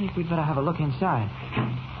 I think we'd better have a look inside.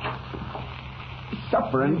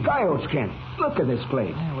 Supper and coyotes, Kent. Look at this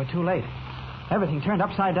place. Yeah, we're too late. Everything turned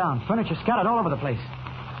upside down. Furniture scattered all over the place.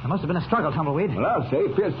 There must have been a struggle, Tumbleweed. Well, I'll say,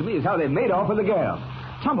 it appears to me as how they made off with the gal.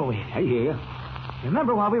 Tumbleweed. I hear you.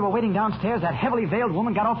 Remember while we were waiting downstairs, that heavily veiled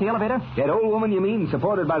woman got off the elevator? That old woman, you mean,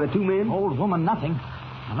 supported by the two men? Old woman, nothing.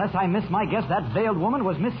 Unless I miss my guess, that veiled woman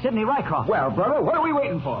was Miss Sidney Rycroft. Well, brother, what are we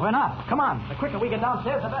waiting for? We're not. Come on. The quicker we get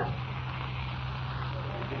downstairs, the better.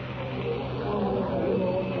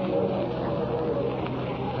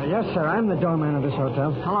 Yes, sir. I'm the doorman of this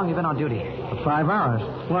hotel. How long have you been on duty? For 5 hours.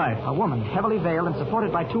 Why? A woman, heavily veiled and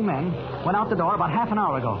supported by two men, went out the door about half an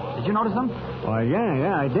hour ago. Did you notice them? Why,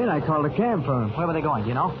 yeah, I did. I called a cab for them. Where were they going, do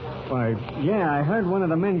you know? Why, yeah, I heard one of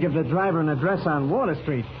the men give the driver an address on Water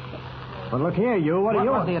Street. But look here, you. What are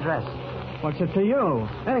you? What was the address? What's it to you?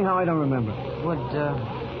 Anyhow, I don't remember.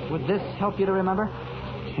 Would this help you to remember?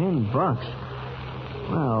 $10.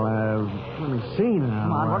 Well, let me see now.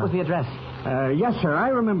 Come on, what was the address? Yes, sir, I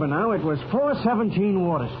remember now. It was 417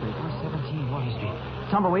 Water Street. 417 Water Street.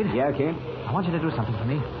 Tumbleweed? Yeah, Kent? I want you to do something for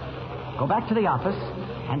me. Go back to the office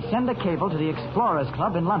and send a cable to the Explorers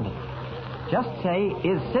Club in London. Just say,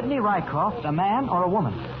 is Sidney Rycroft a man or a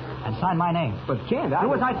woman? And sign my name. But, Kent,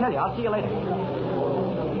 Do as I tell you. I'll see you later.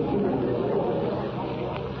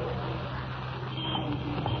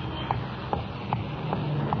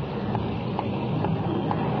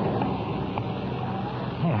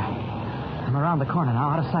 Around the corner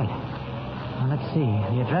now, out of sight. Now, let's see.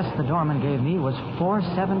 The address the doorman gave me was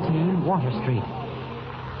 417 Water Street.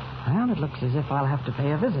 Well, it looks as if I'll have to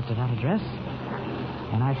pay a visit to that address.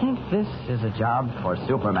 And I think this is a job for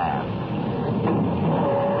Superman.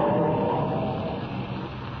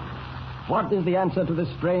 What is the answer to this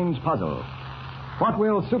strange puzzle? What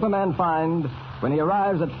will Superman find when he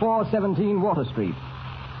arrives at 417 Water Street?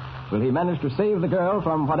 Will he manage to save the girl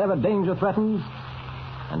from whatever danger threatens?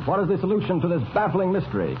 And what is the solution to this baffling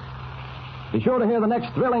mystery? Be sure to hear the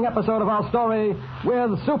next thrilling episode of our story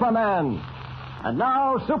with Superman. And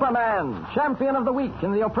now, Superman, champion of the weak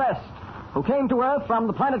and the oppressed, who came to Earth from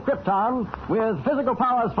the planet Krypton with physical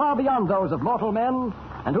powers far beyond those of mortal men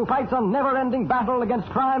and who fights a never-ending battle against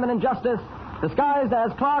crime and injustice, disguised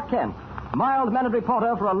as Clark Kent, mild-mannered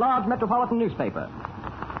reporter for a large metropolitan newspaper.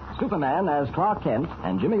 Superman as Clark Kent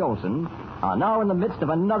and Jimmy Olsen are now in the midst of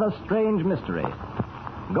another strange mystery.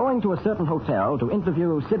 Going to a certain hotel to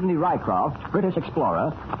interview Sidney Rycroft, British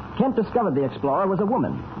explorer, Kent discovered the explorer was a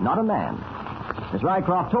woman, not a man. Miss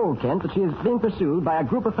Rycroft told Kent that she is being pursued by a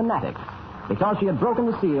group of fanatics because she had broken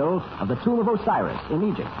the seal of the Tomb of Osiris in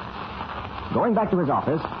Egypt. Going back to his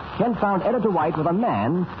office, Kent found Editor White with a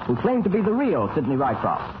man who claimed to be the real Sidney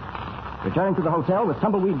Rycroft. Returning to the hotel with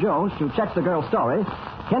Tumbleweed Jones to check the girl's story,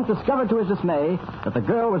 Kent discovered to his dismay that the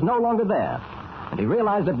girl was no longer there, and he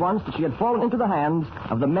realized at once that she had fallen into the hands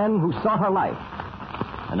of the men who sought her life.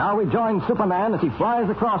 And now we join Superman as he flies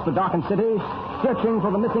across the darkened city, searching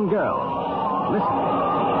for the missing girl. Listen.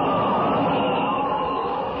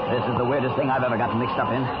 This is the weirdest thing I've ever gotten mixed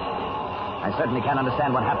up in. I certainly can't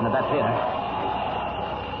understand what happened at that theater.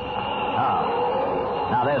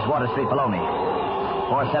 Now there's Water Street below me.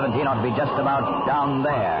 417 ought to be just about down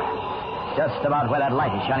there. Just about where that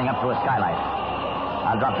light is shining up through a skylight.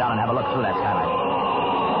 I'll drop down and have a look through that skylight.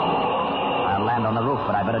 I'll land on the roof,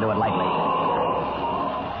 but I better do it lightly.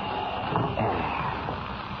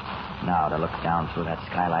 Now to look down through that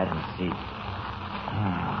skylight and see.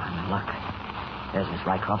 And look. There's Miss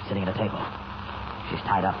Rycroft sitting at a table. She's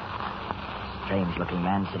tied up. Strange-looking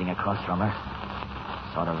man sitting across from her.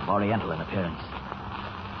 Sort of oriental in appearance.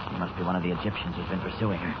 He must be one of the Egyptians who's been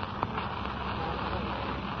pursuing her.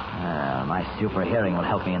 My super hearing will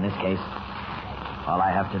help me in this case. All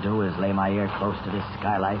I have to do is lay my ear close to this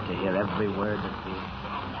skylight to hear every word that we...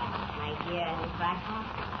 My dear Miss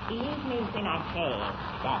Rycroft, believe me when I say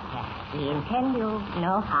that we intend you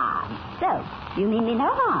no harm. So, you mean me no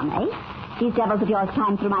harm, eh? These devils of yours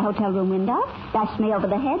climbed through my hotel room window, dashed me over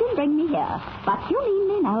the head, and bring me here. But you mean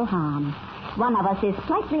me no harm. One of us is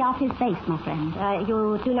slightly off his base, my friend.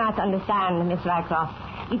 You do not understand, Miss Rycroft.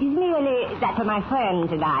 It is merely that my friends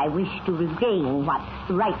and I wish to regain what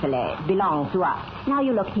rightfully belongs to us. Now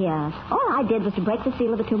you look here. All I did was to break the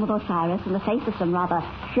seal of the Tomb of Osiris in the face of some rather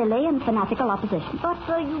silly and fanatical opposition. But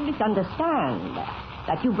you misunderstand.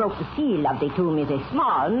 That you broke the seal of the tomb is a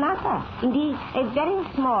small matter. Indeed, a very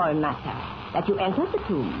small matter. That you entered the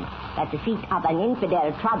tomb. That the feet of an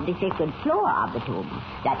infidel trod the sacred floor of the tomb.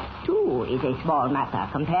 That, too, is a small matter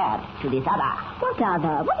compared to this other. What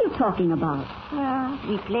other? What are you talking about?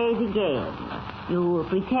 We play the game. You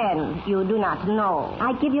pretend you do not know.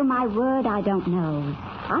 I give you my word I don't know.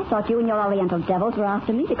 I thought you and your Oriental devils were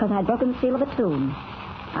after me because I'd broken the seal of a tomb.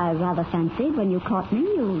 I rather fancied when you caught me,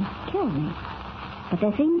 you'd kill me. But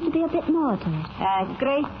there seems to be a bit more to it. A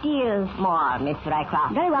great deal more, Miss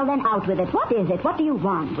Rycroft. Very well, then, out with it. What is it? What do you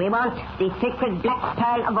want? We want the sacred black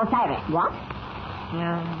pearl of Osiris. What?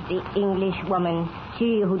 The English woman,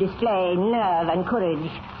 she who displayed nerve and courage,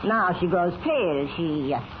 now she grows pale.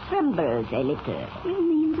 She trembles a little. You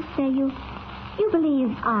mean to say you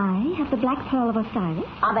believe I have the black pearl of Osiris?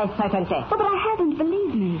 Of a certainty. Oh, but I haven't,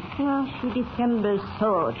 believe me. She dissembles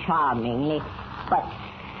so charmingly. But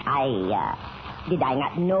did I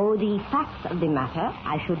not know the facts of the matter,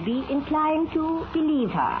 I should be inclined to believe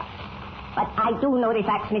her. But I do know the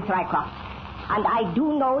facts, Miss Rycroft. And I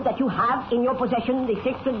do know that you have in your possession the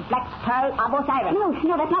sacred black pearl of Osiris.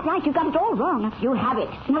 No, that's not right. You've got it all wrong. You have it.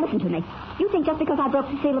 Now listen to me. You think just because I broke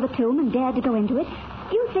the seal of the tomb and dared to go into it,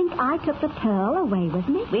 you think I took the pearl away with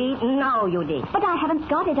me? We know you did. But I haven't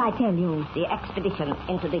got it, I tell you. The expedition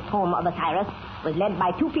into the tomb of Osiris was led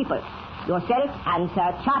by two people, yourself and Sir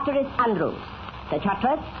Charteris Andrews. Sir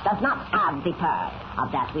Charteris does not have the pearl.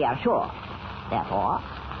 Of that we are sure. Therefore,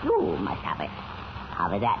 you must have it.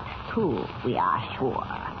 Of that, too, we are sure.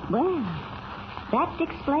 Well, that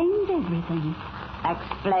explains everything.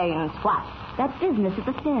 Explains what? That business at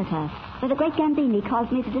the theater, where the great Gambini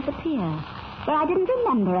caused me to disappear. Where I didn't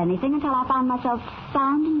remember anything until I found myself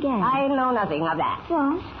bound and gagged. I know nothing of that.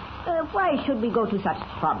 What? Why should we go to such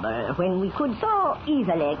trouble when we could so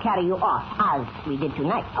easily carry you off as we did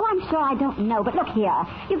tonight? Oh, I'm sure I don't know, but look here.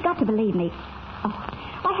 You've got to believe me. Oh,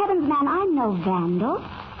 why, heavens, man, I'm no vandal.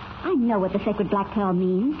 I know what the sacred black pearl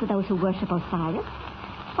means to those who worship Osiris.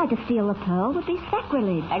 Why, to steal the pearl would be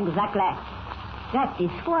sacrilege. Exactly. That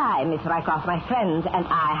is why, Miss Rycroft, my friends and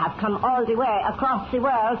I have come all the way across the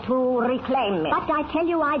world to reclaim it. But I tell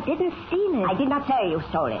you, I didn't steal it. I did not say you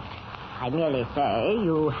stole it. I merely say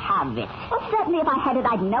you have it. Well, certainly if I had it,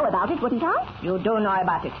 I'd know about it, wouldn't I? You do know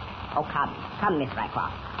about it. Oh, come, Miss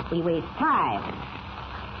Rycroft. We waste time.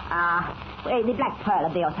 The black pearl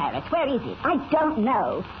of the Osiris, where is it? I don't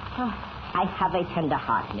know. I have a tender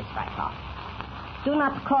heart, Miss Rycroft. Do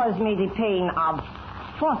not cause me the pain of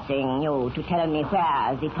forcing you to tell me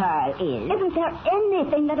where the pearl is. Isn't there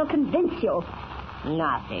anything that'll convince you?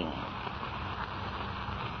 Nothing.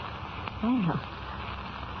 Well,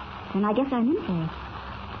 then I guess I'm in for it.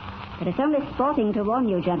 But it's only sporting to warn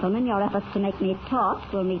you, gentlemen, your efforts to make me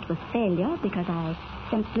talk will meet with failure because I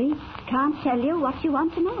simply can't tell you what you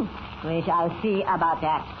want to know. We shall see about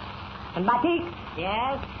that. And Batik?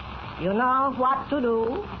 Yes? You know what to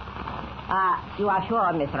do? You are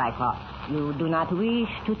sure, Miss Rycroft, you do not wish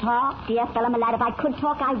to talk? Dear fellow, my lad, if I could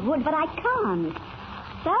talk, I would, but I can't.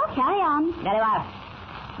 So, carry on. Very well.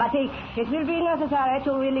 Batik, it will be necessary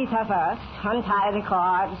to release her first. Untie the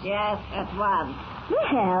cords. Yes, at once.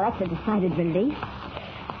 Well, that's a decided relief.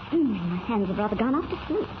 My hands have rather gone off to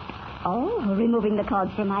sleep. Oh, removing the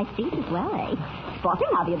cords from my feet as well, eh? Sporting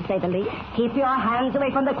of you, to say the least. Keep your hands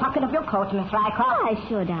away from the pocket of your coat, Miss Rycroft. Why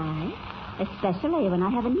should I? Especially when I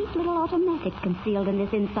have a neat little automatic concealed in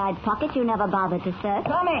this inside pocket you never bothered to search.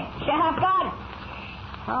 Tommy, Sheriff God.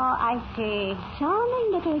 Oh, I see.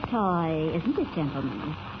 Charming little toy, isn't it,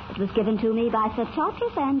 gentlemen? It was given to me by Sir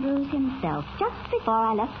Charteris Andrews himself just before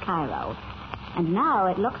I left Cairo. And now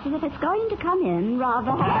it looks as if it's going to come in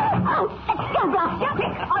rather... Oh, it's blast you!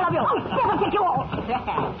 Quick, all of you! Oh, never take you all!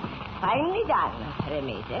 Finely done,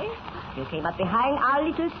 Remise. You came up behind our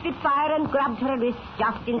little Spitfire and grabbed her wrist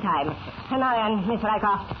just in time. And now then, Miss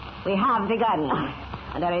Rycroft, we have the gun.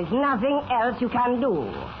 And there is nothing else you can do.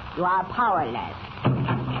 You are powerless.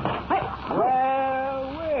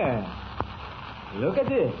 Well. Look at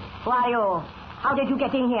this. Who are you? How did you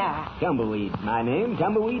get in here? Tumbleweed. My name,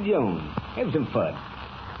 Tumbleweed Jones. Have some fun.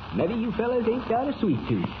 Maybe you fellas ain't got a sweet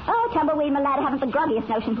tooth. Oh, Tumbleweed, my lad, I haven't the grubbiest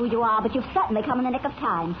notion who you are, but you've certainly come in the nick of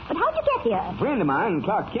time. But how'd you get here? A friend of mine,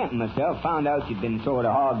 Clark Kent and myself, found out you'd been sort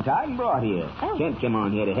of hog-tied and brought here. Oh. Kent came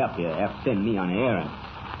on here to help you after sending me on an errand.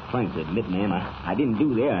 Frankly, admit, ma'am, I didn't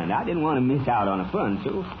do the errand. I didn't want to miss out on the fun,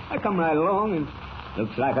 so I come right along, and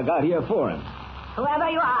looks like I got here for him. Whoever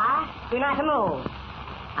you are, do not move.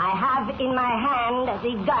 I have in my hand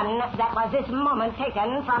the gun that was this moment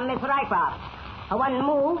taken from Miss Rycroft. One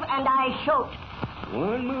move, and I shoot.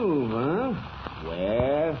 One move, huh?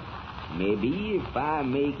 Well, maybe if I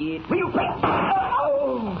make it... Will you quit?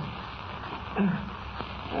 Oh!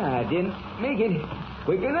 I didn't make it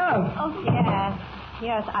quick enough. Oh, yes.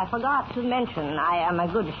 Yes, I forgot to mention I am a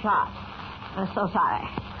good shot. So sorry.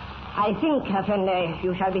 I think, Effendi,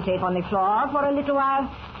 you shall be safe on the floor for a little while.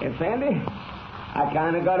 Effendi, I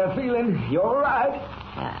kind of got a feeling you're right.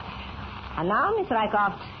 And now, Miss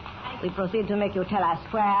Rycroft, we proceed to make you tell us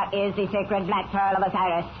where is the sacred black pearl of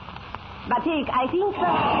Osiris. Batik, I think...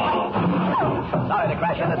 Sorry to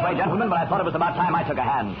crash in this way, gentlemen, but I thought it was about time I took a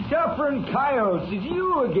hand. Dufferin Coyotes, it's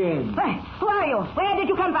you again. Who are you? Where did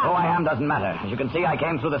you come from? Who I am doesn't matter. As you can see, I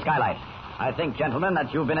came through the skylight. I think, gentlemen,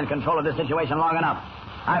 that you've been in control of this situation long enough.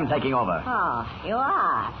 I'm taking over. Oh, you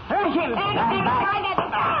are. Rush him! Stand back!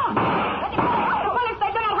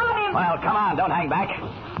 Well, come on, don't hang back.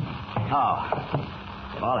 Oh,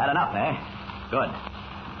 you've all had enough, eh? Good.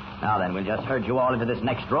 Now then, we'll just herd you all into this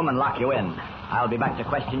next room and lock you in. I'll be back to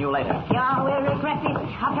question you later. You will regret it,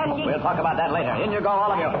 Effendi. We'll talk about that later. In you go,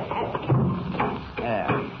 all of you. There.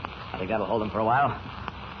 I think that'll hold them for a while.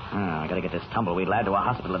 I gotta get this tumbleweed lad to a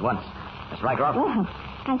hospital at once. Miss Rycroft? Well,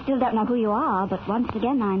 I still don't know who you are, but once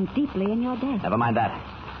again, I'm deeply in your debt. Never mind that.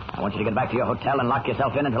 I want you to get back to your hotel and lock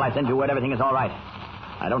yourself in until I send you word everything is all right.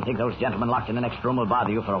 I don't think those gentlemen locked in the next room will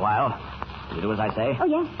bother you for a while. Will you do as I say? Oh,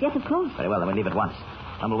 yes, of course. Very well, then we leave at once.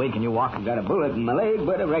 Tumbleweed, can you walk? I've got a bullet in my leg,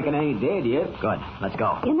 but I reckon I ain't dead yet. Good. Let's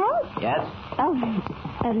go. You know? Yes? Oh,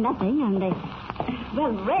 nothing, only...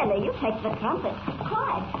 Well, really, you take the trumpet.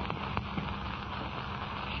 Quiet.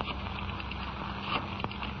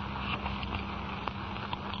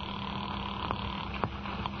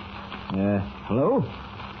 Hello?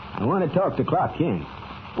 I want to talk to Clark Kent.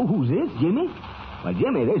 Oh, who's this, Jimmy? Well,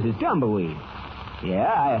 Jimmy, this is Tumbleweed.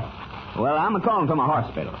 Yeah, I'm calling from a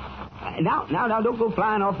hospital. Now, don't go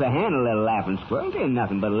flying off the handle, little laughing squirrel. It ain't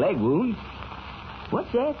nothing but a leg wound.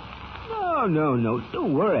 What's that? No.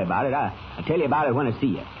 Don't worry about it. I'll tell you about it when I see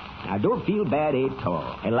you. Now, don't feel bad at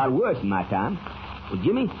all. Had a lot worse in my time. Well,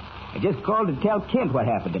 Jimmy, I just called to tell Kent what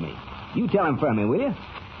happened to me. You tell him for me, will you?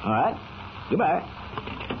 All right. Goodbye.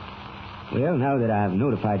 Well, now that I've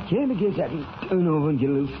notified Kent, I guess I can turn over and get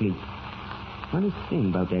a little sleep. Funny thing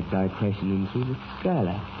about that guy crashing in through the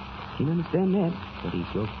skylight. Can't understand that, but he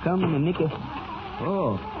sure come in the nick of...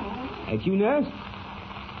 Oh, that's you, nurse?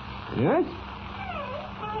 Nurse?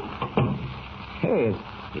 Hey,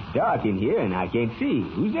 it's dark in here and I can't see.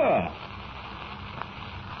 Who's there?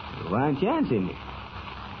 Why aren't you answering me?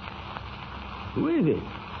 Who is it?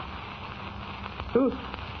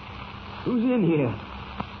 Who's in here?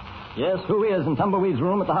 Yes, who is in Tumbleweed's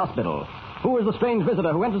room at the hospital? Who is the strange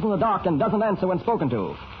visitor who enters in the dark and doesn't answer when spoken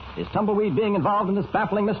to? Is Tumbleweed being involved in this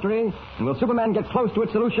baffling mystery? And will Superman get close to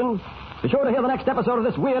its solution? Be sure to hear the next episode of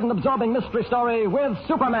this weird and absorbing mystery story with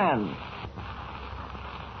Superman.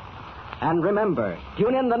 And remember,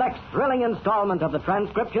 tune in the next thrilling installment of the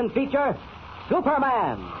transcription feature,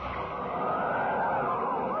 Superman.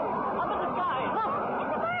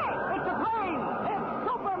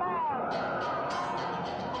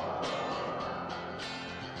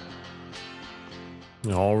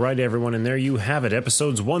 All right, everyone, and there you have it,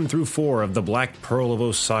 episodes 1 through 4 of The Black Pearl of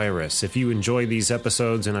Osiris. If you enjoyed these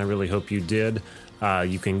episodes, and I really hope you did,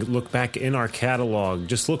 you can look back in our catalog.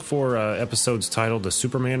 Just look for episodes titled The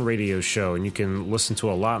Superman Radio Show, and you can listen to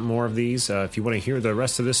a lot more of these. If you want to hear the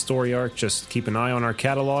rest of this story arc, just keep an eye on our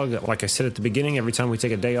catalog. Like I said at the beginning, every time we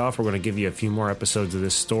take a day off, we're going to give you a few more episodes of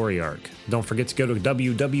this story arc. Don't forget to go to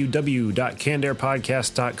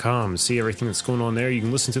www.cannedairpodcast.com. See everything that's going on there. You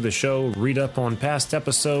can listen to the show, read up on past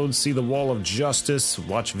episodes, see the Wall of Justice,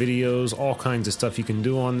 watch videos, all kinds of stuff you can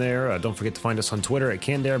do on there. Don't forget to find us on Twitter at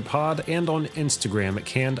CannedAirPod and on Instagram at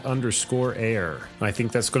canned_air. I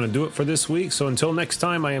think that's going to do it for this week. So until next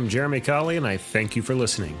time, I am Jeremy Colley, and I thank you for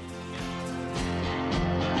listening.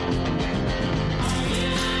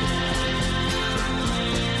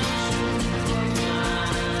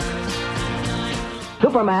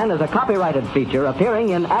 Superman is a copyrighted feature appearing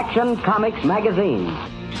in Action Comics magazine.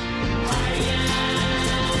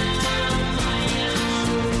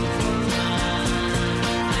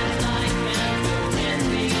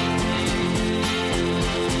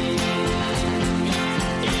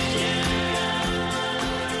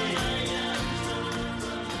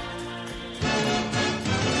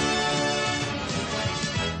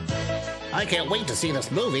 I can't wait to see this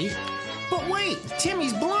movie. But wait,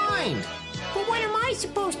 Timmy's blind. But what am I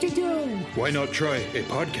supposed to do? Why not try a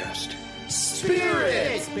podcast?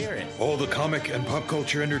 Spirit! All the comic and pop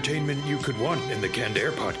culture entertainment you could want in the Canned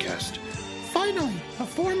Air podcast. Finally, a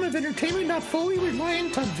form of entertainment not fully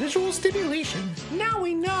reliant on visual stimulation. Now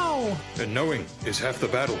we know. And knowing is half the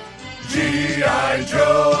battle. G.I.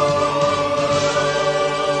 Joe!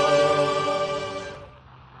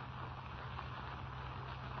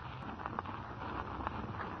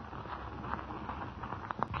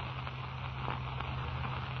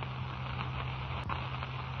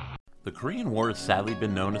 The Korean War has sadly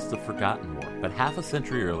been known as the Forgotten War, but half a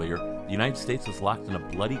century earlier, the United States was locked in a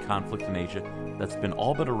bloody conflict in Asia that's been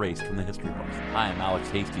all but erased from the history books. Hi, I'm Alex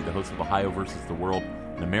Hasty, the host of Ohio vs. the World,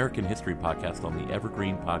 an American history podcast on the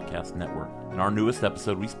Evergreen Podcast Network. In our newest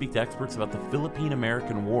episode, we speak to experts about the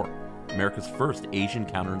Philippine-American War, America's first Asian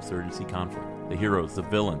counterinsurgency conflict. The heroes, the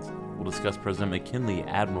villains. We'll discuss President McKinley,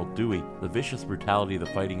 Admiral Dewey, the vicious brutality of the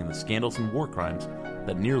fighting, and the scandals and war crimes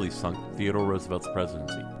that nearly sunk Theodore Roosevelt's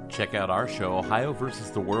presidency. Check out our show, Ohio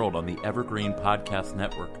vs. the World, on the Evergreen Podcast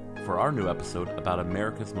Network for our new episode about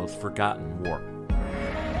America's most forgotten war.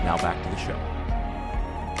 Now back to the show.